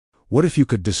What if you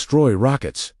could destroy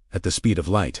rockets at the speed of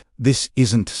light? This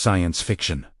isn't science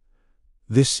fiction.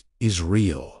 This is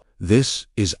real. This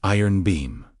is Iron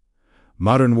Beam.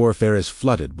 Modern warfare is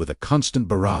flooded with a constant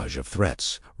barrage of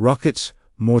threats. Rockets,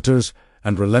 mortars,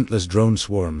 and relentless drone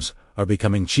swarms are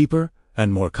becoming cheaper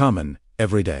and more common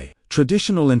every day.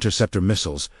 Traditional interceptor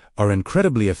missiles are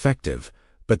incredibly effective,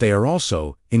 but they are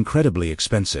also incredibly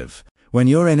expensive. When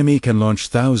your enemy can launch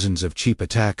thousands of cheap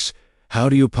attacks, how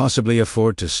do you possibly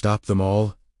afford to stop them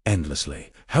all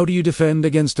endlessly? How do you defend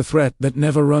against a threat that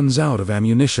never runs out of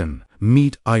ammunition?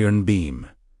 Meet Iron Beam,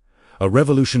 a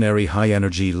revolutionary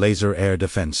high-energy laser air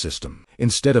defense system.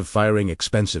 Instead of firing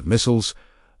expensive missiles,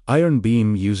 Iron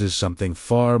Beam uses something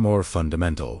far more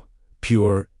fundamental: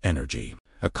 pure energy.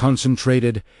 A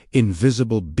concentrated,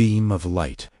 invisible beam of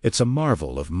light. It's a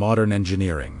marvel of modern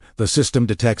engineering. The system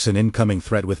detects an incoming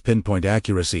threat with pinpoint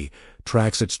accuracy,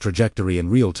 tracks its trajectory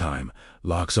in real time,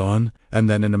 locks on, and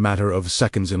then in a matter of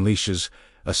seconds unleashes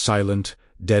a silent,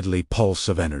 deadly pulse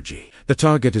of energy. The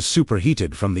target is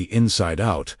superheated from the inside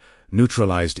out,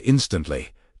 neutralized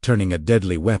instantly, turning a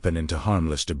deadly weapon into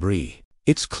harmless debris.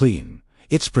 It's clean,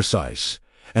 it's precise,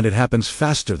 and it happens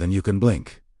faster than you can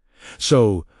blink.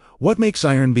 So, what makes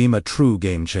Iron Beam a true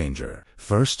game-changer?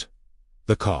 First,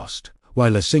 the cost.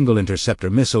 While a single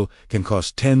interceptor missile can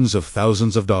cost tens of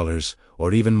thousands of dollars,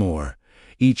 or even more,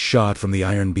 each shot from the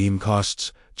Iron Beam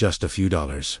costs just a few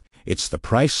dollars. It's the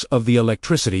price of the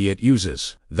electricity it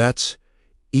uses. That's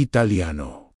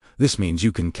Italiano. This means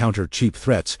you can counter cheap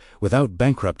threats without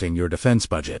bankrupting your defense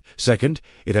budget. Second,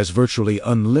 it has virtually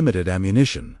unlimited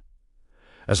ammunition.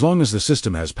 As long as the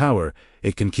system has power,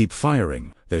 it can keep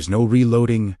firing. There's no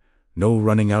reloading, no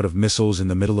running out of missiles in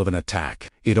the middle of an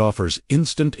attack. It offers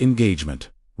instant engagement,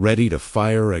 ready to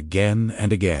fire again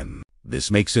and again. This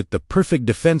makes it the perfect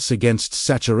defense against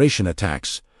saturation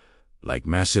attacks, like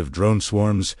massive drone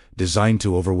swarms designed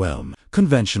to overwhelm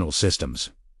conventional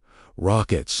systems.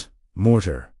 Rockets,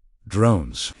 mortar,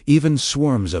 drones, even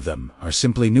swarms of them are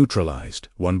simply neutralized,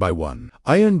 one by one.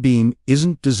 Iron Beam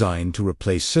isn't designed to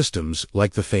replace systems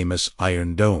like the famous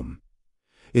Iron Dome.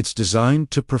 It's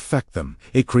designed to perfect them.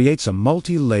 It creates a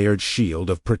multi-layered shield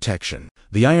of protection.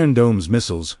 The Iron Dome's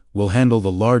missiles will handle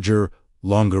the larger,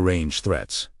 longer-range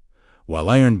threats, while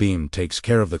Iron Beam takes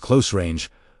care of the close-range,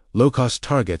 low-cost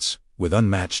targets with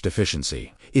unmatched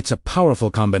efficiency. It's a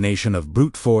powerful combination of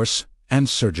brute force and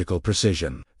surgical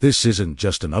precision. This isn't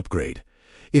just an upgrade.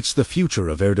 It's the future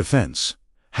of air defense,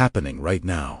 happening right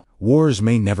now. Wars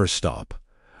may never stop,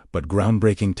 but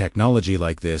groundbreaking technology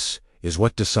like this is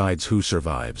what decides who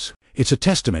survives. It's a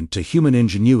testament to human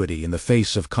ingenuity in the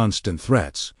face of constant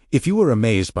threats. If you were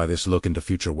amazed by this look into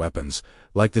future weapons,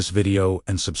 like this video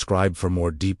and subscribe for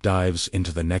more deep dives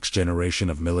into the next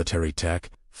generation of military tech.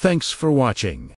 Thanks for watching.